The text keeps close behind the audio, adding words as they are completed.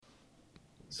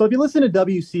So if you listen to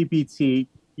WCPT,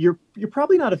 you're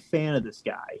probably not a fan of this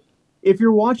guy. If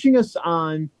you're watching us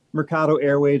on Mercado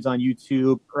Airwaves on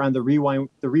YouTube or on the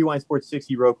Rewind Sports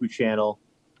 60 Roku channel,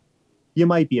 you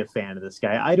might be a fan of this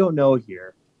guy. I don't know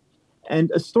here.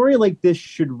 And a story like this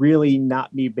should really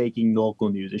not be making local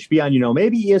news. It should be on,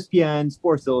 maybe ESPN,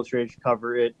 Sports Illustrated should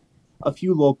cover it, a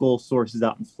few local sources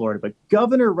out in Florida. But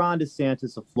Governor Ron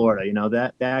DeSantis of Florida,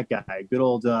 that guy, good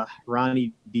old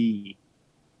Ronnie D.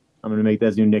 I'm going to make that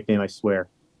his new nickname, I swear,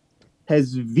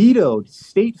 has vetoed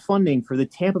state funding for the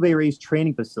Tampa Bay Rays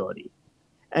training facility.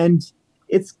 And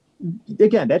it's,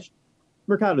 again, that's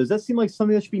Mercado. Does that seem like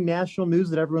something that should be national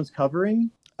news that everyone's covering?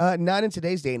 Not in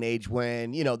today's day and age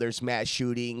when, there's mass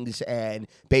shootings and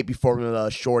baby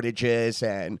formula shortages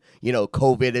and,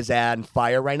 COVID is on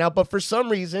fire right now. But for some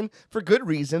reason, for good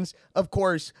reasons, of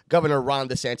course, Governor Ron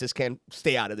DeSantis can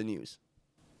stay out of the news.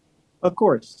 Of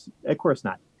course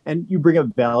not. And you bring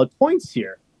up valid points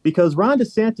here because Ron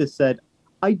DeSantis said,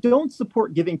 I don't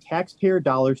support giving taxpayer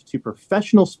dollars to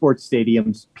professional sports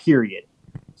stadiums, period.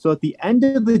 So at the end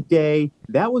of the day,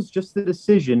 that was just the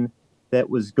decision that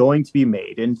was going to be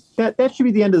made. And that should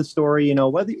be the end of the story.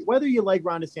 Whether you like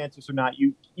Ron DeSantis or not,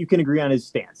 you can agree on his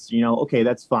stance. Okay,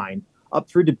 that's fine. Up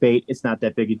for debate, it's not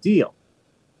that big a deal.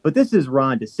 But this is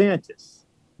Ron DeSantis.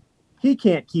 He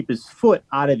can't keep his foot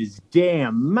out of his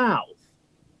damn mouth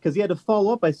because he had to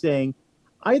follow up by saying,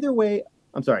 he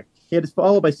had to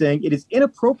follow up by saying it is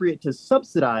inappropriate to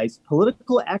subsidize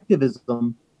political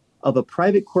activism of a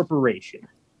private corporation.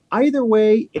 Either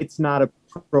way, it's not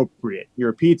appropriate. He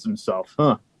repeats himself.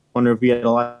 Wonder if he had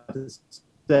a lot to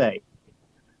say.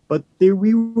 But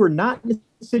we were not in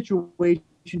a situation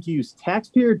to use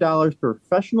taxpayer dollars for a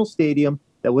professional stadium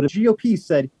that would have GOP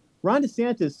said, Ron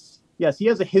DeSantis, yes, he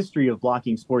has a history of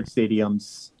blocking sports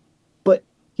stadiums, but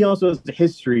he also has a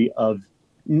history of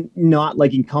not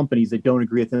liking companies that don't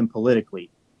agree with him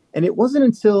politically. And it wasn't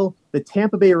until the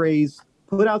Tampa Bay Rays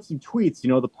put out some tweets,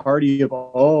 the party of,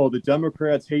 the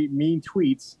Democrats hate mean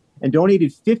tweets, and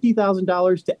donated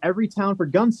 $50,000 to every town for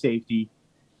gun safety.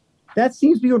 That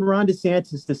seems to be when Ron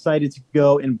DeSantis decided to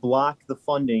go and block the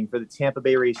funding for the Tampa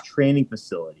Bay Rays training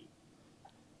facility.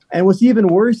 And what's even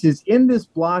worse is in this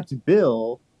blocked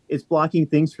bill, it's blocking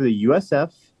things for the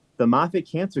USF, the Moffitt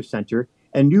Cancer Center,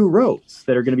 and new roads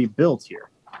that are going to be built here.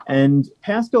 And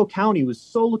Pasco County was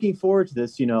so looking forward to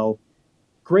this,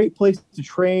 great place to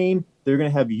train. They're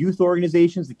going to have youth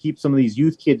organizations to keep some of these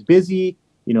youth kids busy,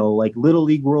 like Little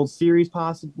League World Series,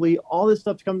 possibly, all this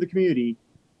stuff to come to the community.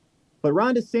 But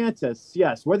Ron DeSantis,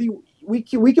 yes,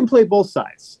 we can play both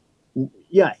sides.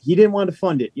 Yeah, he didn't want to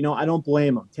fund it. I don't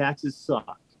blame him. Taxes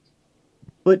suck.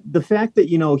 But the fact that,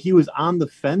 he was on the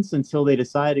fence until they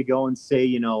decided to go and say,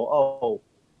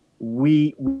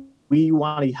 we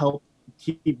want to help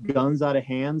keep guns out of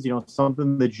hands,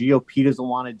 something the GOP doesn't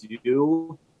want to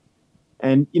do.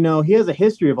 And, he has a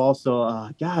history of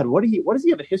also, what does he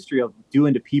have a history of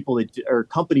doing to people or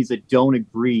companies that don't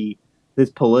agree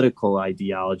this political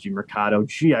ideology, Mercado?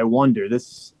 Gee, I wonder.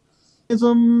 This is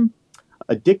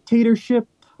a dictatorship,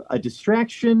 a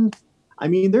distraction. I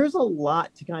mean, there's a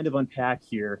lot to kind of unpack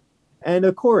here. And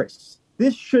of course,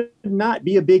 this should not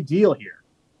be a big deal here.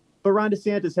 But Ron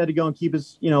DeSantis had to go and keep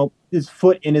his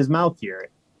foot in his mouth here.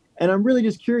 And I'm really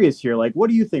just curious here, what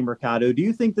do you think, Mercado? Do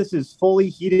you think this is fully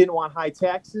he didn't want high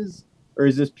taxes, or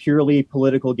is this purely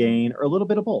political gain, or a little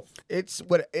bit of both? It's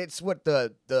what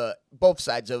the both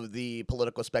sides of the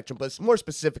political spectrum, but more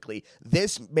specifically,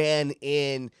 this man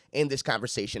in this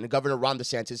conversation, Governor Ron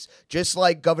DeSantis, just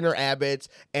like Governor Abbott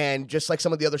and just like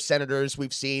some of the other senators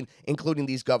we've seen, including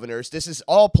these governors, this is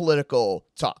all political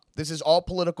talk. This is all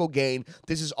political gain.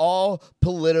 This is all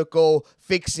political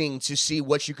fixing to see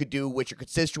what you could do with your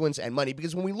constituents and money.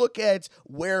 Because when we look at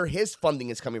where his funding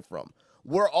is coming from,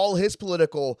 where all his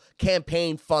political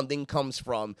campaign funding comes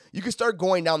from, you can start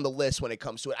going down the list when it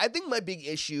comes to it. I think my big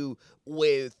issue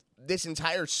with this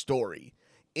entire story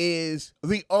is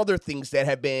the other things that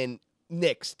have been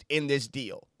nixed in this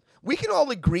deal. We can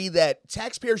all agree that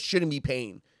taxpayers shouldn't be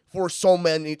paying for so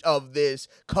many of this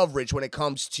coverage when it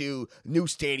comes to new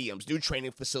stadiums, new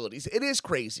training facilities. It is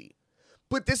crazy.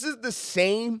 But this is the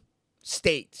same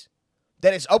state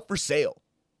that is up for sale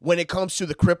when it comes to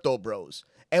the crypto bros.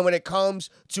 And when it comes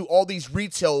to all these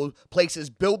retail places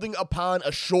building upon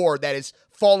a shore that is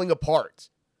falling apart.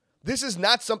 This is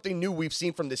not something new we've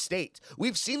seen from the state.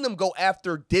 We've seen them go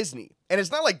after Disney. And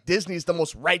it's not like Disney is the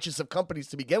most righteous of companies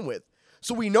to begin with.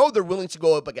 So we know they're willing to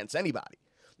go up against anybody.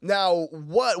 Now,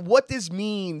 what this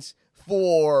means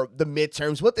for the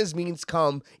midterms, what this means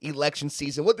come election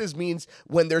season, what this means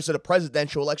when there's a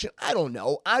presidential election, I don't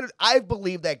know. I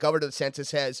believe that Governor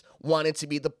DeSantis has wanted to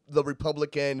be the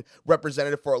Republican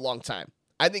representative for a long time.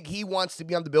 I think he wants to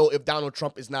be on the bill if Donald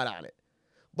Trump is not on it.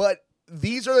 But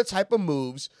these are the type of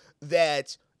moves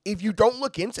that if you don't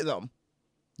look into them,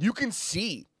 you can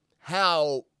see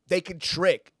how they can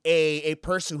trick a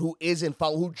person who isn't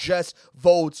following, who just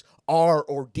votes R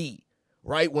or D,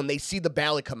 right? When they see the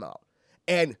ballot come out.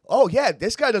 And, oh, yeah,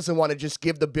 this guy doesn't want to just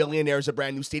give the billionaires a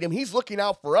brand new stadium. He's looking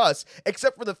out for us,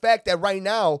 except for the fact that right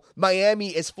now Miami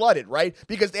is flooded, right?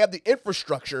 Because they have the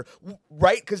infrastructure,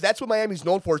 right? Because that's what Miami's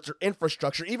known for, is their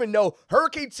infrastructure, even though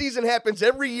hurricane season happens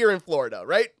every year in Florida,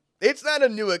 right? It's not a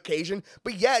new occasion,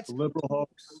 but yet liberal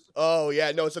hoax. Oh,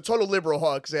 yeah, no, it's a total liberal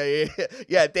hoax.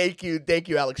 Yeah, thank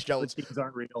you, Alex Jones. These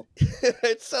aren't real.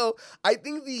 So I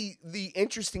think the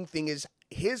interesting thing is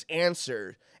his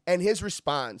answer and his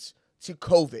response to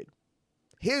COVID,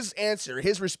 his answer,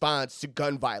 his response to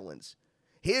gun violence,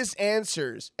 his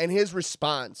answers and his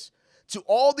response to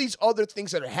all these other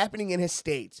things that are happening in his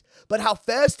state, but how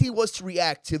fast he was to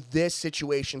react to this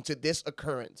situation, to this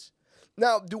occurrence.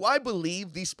 Now, do I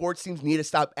believe these sports teams need to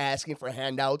stop asking for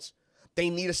handouts? They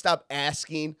need to stop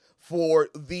asking for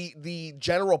the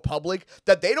general public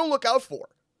that they don't look out for.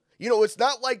 You know, it's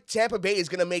not like Tampa Bay is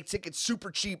going to make tickets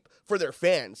super cheap for their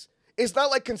fans. It's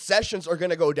not like concessions are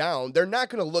going to go down. They're not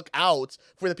going to look out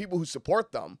for the people who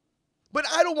support them. But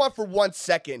I don't want for 1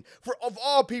 second, for of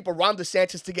all people, Ron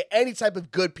DeSantis to get any type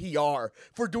of good PR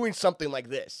for doing something like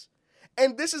this.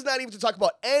 And this is not even to talk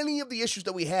about any of the issues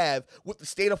that we have with the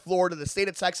state of Florida, the state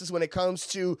of Texas, when it comes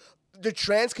to the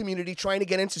trans community trying to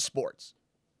get into sports.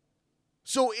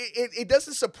 So it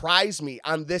doesn't surprise me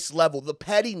on this level, the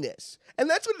pettiness. And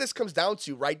that's what this comes down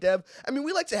to, right, Dev? I mean,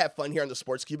 we like to have fun here on the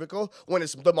Sports Cubicle. When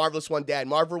it's the Marvelous One, Dan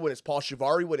Marver, when it's Paul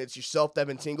Shivari, when it's yourself,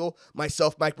 Devin Tingle,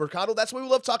 myself, Mike Mercado. That's why we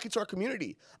love talking to our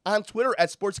community on Twitter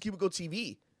at Sports Cubicle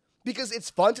TV. Because it's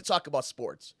fun to talk about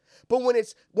sports. But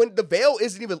when the veil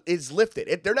is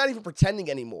lifted, they're not even pretending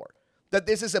anymore that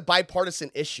this is a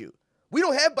bipartisan issue. We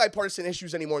don't have bipartisan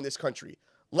issues anymore in this country,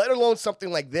 let alone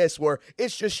something like this where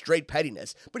it's just straight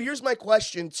pettiness. But here's my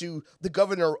question to the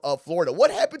governor of Florida. What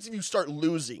happens if you start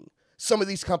losing some of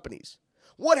these companies?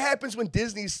 What happens when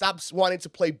Disney stops wanting to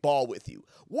play ball with you?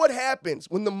 What happens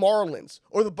when the Marlins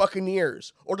or the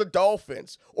Buccaneers or the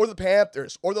Dolphins or the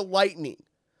Panthers or the Lightning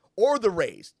or the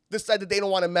Rays decide that they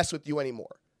don't want to mess with you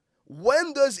anymore?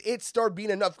 When does it start being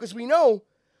enough? Because we know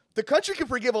the country can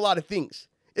forgive a lot of things.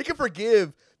 It can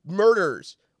forgive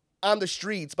murders on the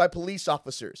streets by police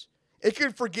officers. It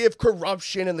can forgive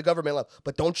corruption in the government level.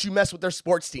 But don't you mess with their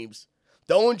sports teams.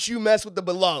 Don't you mess with the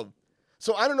beloved.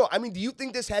 So I don't know. I mean, do you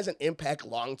think this has an impact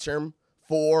long-term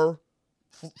for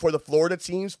the Florida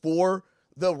teams, for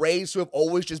the Rays who have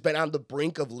always just been on the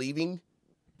brink of leaving?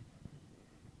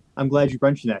 I'm glad you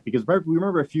mentioned that because we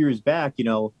remember a few years back, you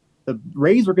know, the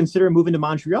Rays were considering moving to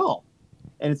Montreal.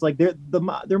 And it's like their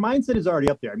mindset is already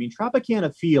up there. I mean,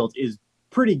 Tropicana Field is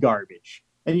pretty garbage.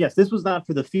 And yes, this was not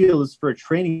for the field, it's for a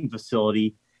training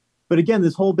facility. But again,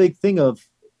 this whole big thing of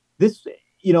this,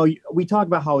 you know, we talk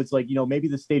about how it's like, you know, maybe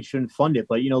the state shouldn't fund it.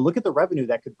 But, you know, look at the revenue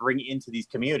that could bring into these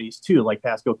communities too, like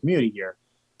Pasco community here.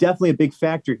 Definitely a big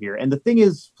factor here. And the thing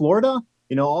is, Florida,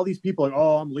 you know, all these people are like,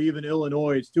 oh, I'm leaving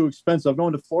Illinois. It's too expensive. I'm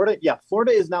going to Florida. Yeah,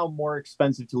 Florida is now more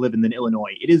expensive to live in than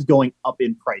Illinois. It is going up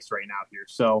in price right now here.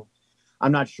 So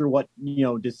I'm not sure what, you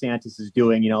know, DeSantis is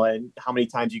doing, you know, and how many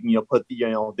times you can, you know, put the, you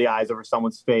know, the eyes over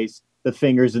someone's face, the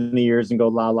fingers in the ears and go,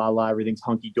 la, la, la, everything's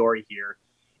hunky-dory here.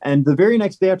 And the very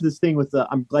next day after this thing with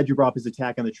I'm glad you brought up his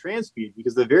attack on the trans feed,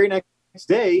 because the very next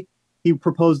day he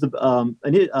proposed,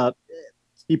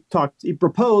 he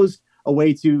proposed a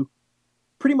way to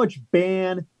pretty much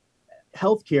ban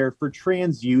healthcare for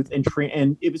trans youth and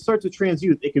if it starts with trans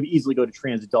youth, it could easily go to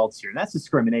trans adults here. And that's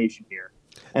discrimination here.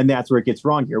 And that's where it gets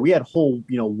wrong here. We had whole,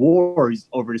 you know, wars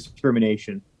over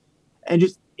discrimination. And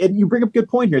you bring up a good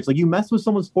point here. It's like you mess with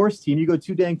someone's sports team, you go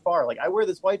too dang far. Like I wear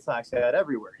this White Sox hat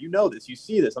everywhere. You know this. You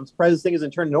see this. I'm surprised this thing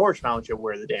isn't turned into Orange Township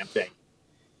wear the damn thing.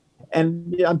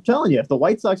 And I'm telling you, if the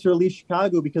White Sox are to leave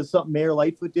Chicago because something Mayor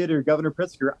Lightfoot did or Governor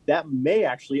Pritzker, that may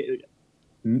actually,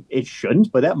 it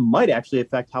shouldn't, but that might actually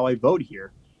affect how I vote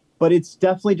here. But it's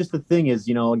definitely just the thing is,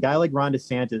 you know, a guy like Ron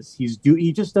DeSantis,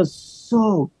 he just does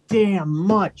so damn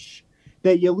much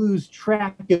that you lose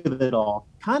track of it all.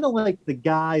 Kind of like the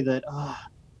guy that,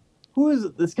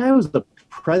 this guy was the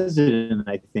president,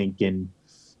 I think. And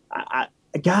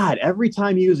God, every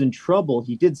time he was in trouble,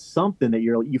 he did something that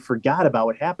you forgot about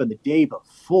what happened the day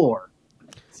before.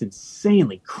 It's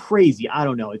insanely crazy. I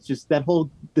don't know. It's just that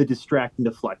the distract and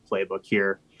deflect playbook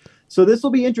here. So this will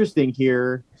be interesting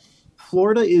here.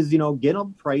 Florida is, getting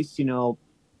up price,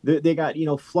 they got,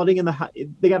 flooding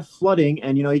they got flooding,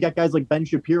 and, you got guys like Ben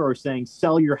Shapiro saying,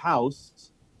 sell your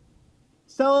house.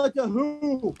 Sell it to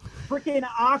who? Freaking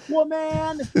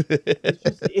Aquaman?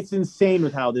 It's insane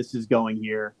with how this is going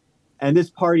here. And this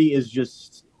party is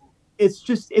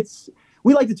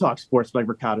we like to talk sports, like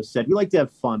Mercado said. We like to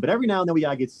have fun, but every now and then we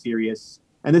gotta get serious.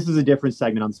 And this is a different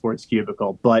segment on Sports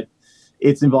Cubicle, but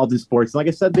it's involved in sports. Like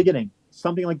I said at the beginning,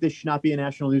 something like this should not be a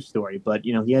national news story, but,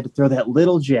 he had to throw that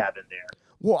little jab in there.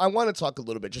 Well, I want to talk a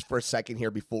little bit just for a second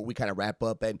here before we kind of wrap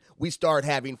up and we start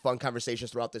having fun conversations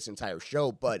throughout this entire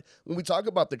show. But when we talk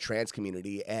about the trans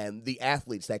community and the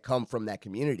athletes that come from that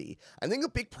community, I think a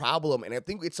big problem, and I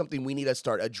think it's something we need to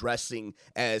start addressing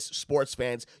as sports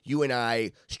fans, you and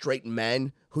I, straight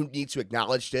men, who need to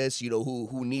acknowledge this,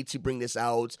 who need to bring this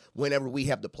out whenever we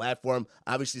have the platform.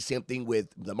 Obviously, same thing with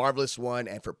The Marvelous One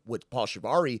and with Paul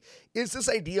Shivari, is this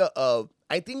idea of,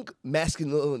 I think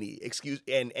masculinity,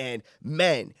 and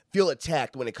men feel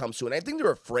attacked when it comes to it. And I think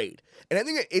they're afraid. And I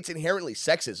think it's inherently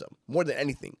sexism more than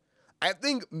anything. I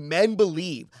think men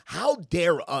believe, how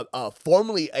dare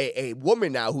formerly a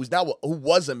woman now who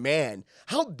was a man,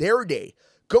 how dare they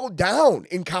go down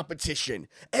in competition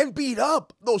and beat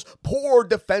up those poor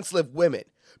defenseless women?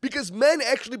 Because men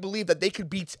actually believe that they could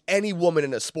beat any woman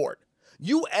in a sport.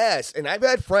 You ask, and I've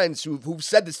had friends who've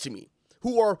said this to me,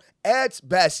 who are at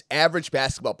best average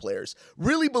basketball players,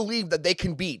 really believe that they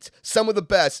can beat some of the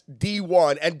best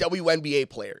D1 and WNBA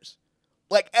players.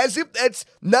 Like, as if that's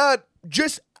not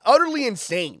just utterly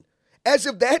insane. As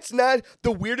if that's not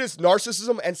the weirdest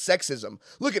narcissism and sexism.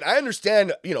 Look, I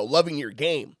understand, loving your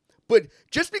game. But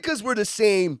just because we're the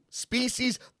same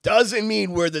species doesn't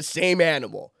mean we're the same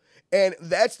animal. And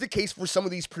that's the case for some of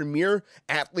these premier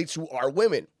athletes who are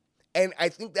women. And I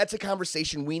think that's a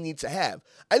conversation we need to have.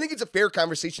 I think it's a fair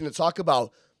conversation to talk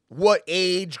about what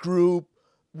age group,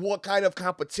 what kind of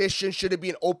competition, should it be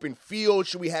an open field,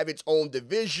 should we have its own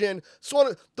division, so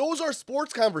on. Those are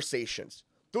sports conversations.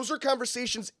 Those are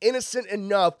conversations innocent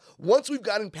enough once we've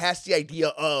gotten past the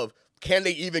idea of, can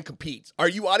they even compete? Are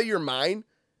you out of your mind?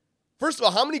 First of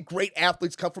all, how many great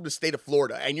athletes come from the state of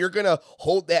Florida and you're going to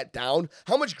hold that down?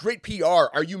 How much great PR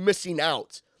are you missing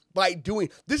out by doing?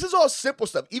 This is all simple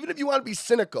stuff. Even if you want to be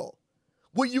cynical,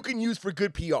 what you can use for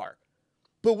good PR.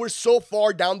 But we're so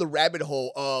far down the rabbit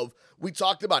hole of, we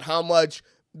talked about how much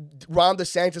Ron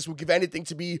DeSantis would give anything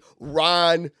to be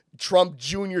Ron Trump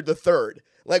Jr. the third.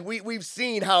 Like, we've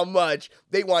seen how much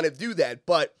they want to do that.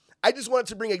 But I just wanted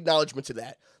to bring acknowledgement to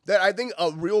that. That I think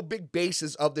a real big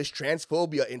basis of this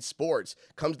transphobia in sports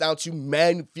comes down to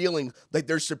men feeling like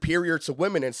they're superior to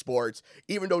women in sports,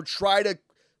 even though try to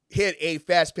hit a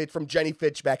fast pitch from Jenny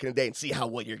Fitch back in the day and see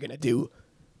what you're going to do.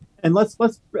 And let's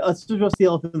address the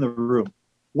elephant in the room.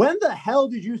 When the hell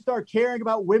did you start caring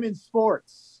about women's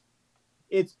sports?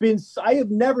 I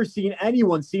have never seen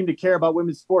anyone seem to care about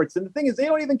women's sports. And the thing is, they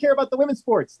don't even care about the women's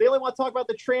sports. They only want to talk about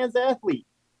the trans athlete.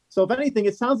 So if anything,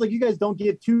 it sounds like you guys don't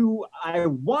give two. I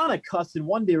want to cuss, and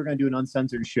one day we're going to do an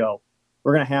uncensored show.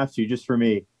 We're going to have to, just for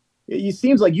me. It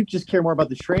seems like you just care more about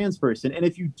the trans person. And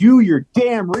if you do your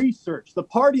damn research, the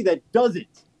party that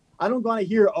doesn't, I don't want to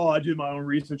hear, I did my own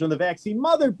research on the vaccine.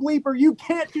 Mother bleeper, you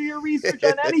can't do your research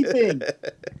on anything.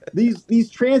 These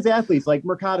trans athletes like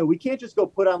Mercado, we can't just go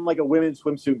put on like a women's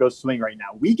swimsuit and go swimming right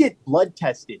now. We get blood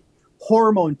tested,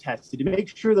 hormone tested to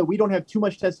make sure that we don't have too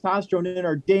much testosterone in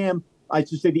our the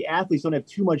athletes don't have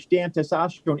too much damn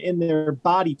testosterone in their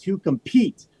body to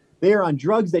compete. They are on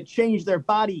drugs that change their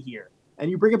body here.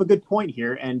 And you bring up a good point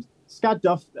here. And Scott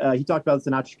Duff, he talked about this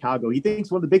in Out Chicago. He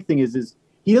thinks one of the big things is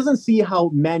he doesn't see how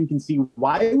men can see,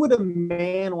 why would a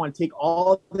man want to take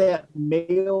all that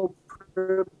male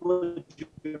privilege,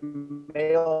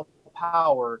 male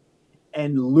power,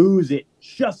 and lose it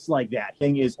just like that?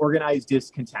 Thing is organized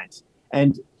discontent.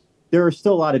 And there are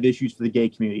still a lot of issues for the gay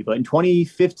community, but in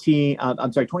 2015,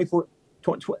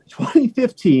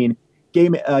 2015, gay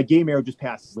marriage just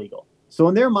passed as legal. So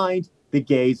in their mind, the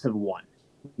gays have won.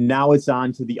 Now it's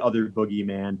on to the other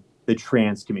boogeyman, the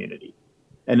trans community.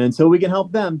 And until we can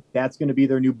help them, that's going to be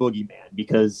their new boogeyman,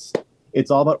 because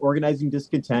it's all about organizing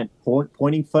discontent,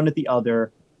 pointing fun at the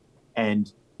other,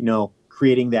 and,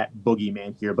 creating that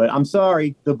boogeyman here. But I'm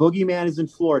sorry, the boogeyman is in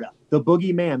Florida. The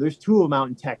boogeyman, there's two of them out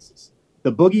in Texas.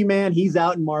 The boogeyman, he's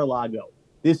out in Mar-a-Lago.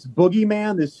 This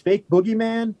boogeyman, this fake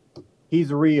boogeyman,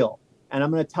 he's real. And I'm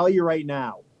going to tell you right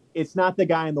now, it's not the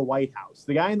guy in the White House.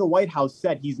 The guy in the White House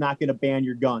said he's not going to ban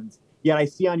your guns. Yet I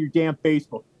see on your damn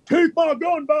Facebook, take my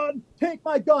gun, bud. Take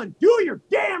my gun. Do your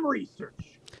damn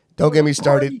research. Don't get me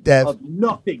started, Dev. Of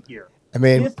nothing here. I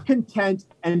mean, discontent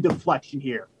and deflection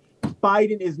here.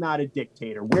 Biden is not a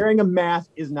dictator. Wearing a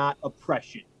mask is not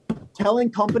oppression.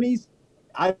 Telling companies,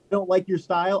 I don't like your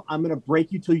style, I'm going to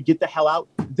break you till you get the hell out,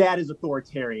 that is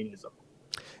authoritarianism.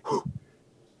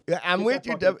 Yeah, I'm with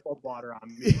you, Devin. Water on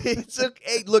me. It's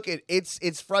okay. Look,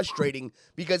 it's frustrating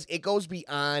because it goes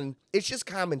beyond. It's just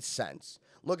common sense.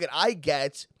 Look, I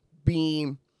get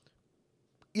being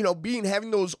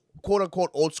having those quote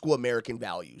unquote old school American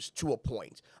values to a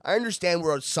point. I understand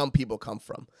where some people come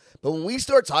from, but when we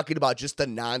start talking about just the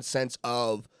nonsense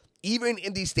of even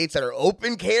in these states that are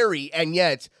open carry, and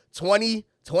yet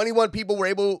 21 people were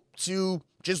able to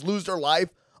just lose their life,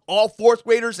 all fourth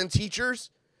graders and teachers.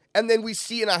 And then we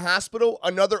see in a hospital,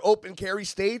 another open carry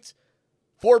state,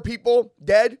 4 people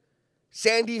dead,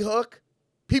 Sandy Hook.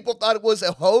 People thought it was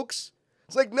a hoax.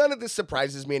 It's like none of this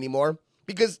surprises me anymore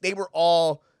because they were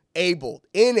all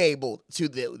enabled to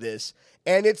do this.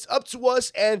 And it's up to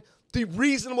us and the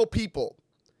reasonable people,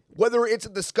 whether it's a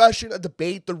discussion, a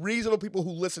debate, the reasonable people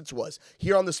who listen to us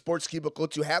here on the Sports Cubicle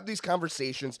to have these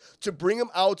conversations, to bring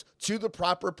them out to the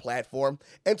proper platform,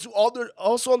 and to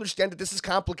also understand that this is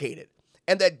complicated.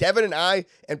 And that Devin and I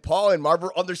and Paul and Marver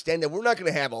understand that we're not going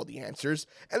to have all the answers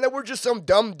and that we're just some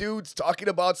dumb dudes talking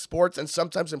about sports and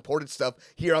sometimes important stuff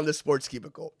here on the Sports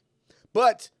Cubicle.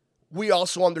 But we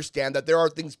also understand that there are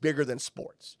things bigger than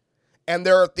sports. And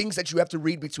there are things that you have to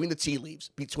read between the tea leaves,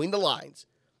 between the lines.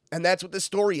 And that's what this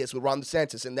story is with Ron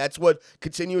DeSantis. And that's what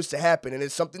continues to happen. And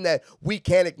it's something that we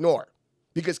can't ignore.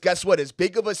 Because guess what? As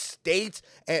big of a state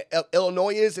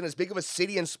Illinois is and as big of a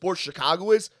city in sports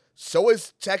Chicago is, so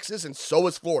is Texas and so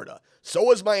is Florida.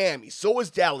 So is Miami. So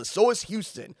is Dallas. So is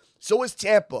Houston. So is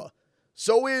Tampa.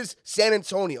 So is San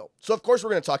Antonio. So, of course, we're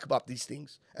going to talk about these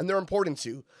things. And they're important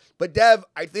too. But, Dev,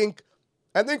 I think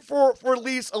for at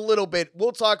least a little bit,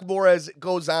 we'll talk more as it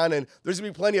goes on. And there's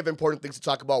going to be plenty of important things to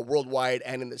talk about worldwide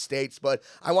and in the States. But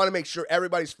I want to make sure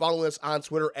everybody's following us on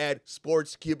Twitter at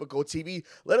Sports Cubicle TV.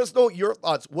 Let us know your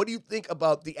thoughts. What do you think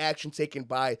about the action taken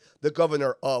by the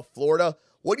governor of Florida?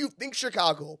 What do you think,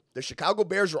 Chicago? The Chicago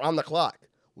Bears are on the clock.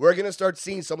 We're going to start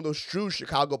seeing some of those true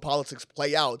Chicago politics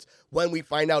play out when we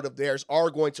find out if Bears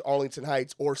are going to Arlington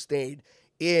Heights or stayed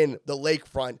in the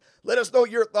lakefront. Let us know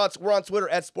your thoughts. We're on Twitter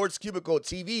at Sports Cubicle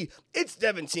TV. It's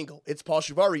Devin Tingle. It's Paul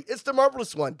Shivari. It's the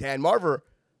marvelous one, Dan Marver.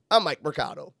 I'm Mike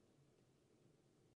Mercado.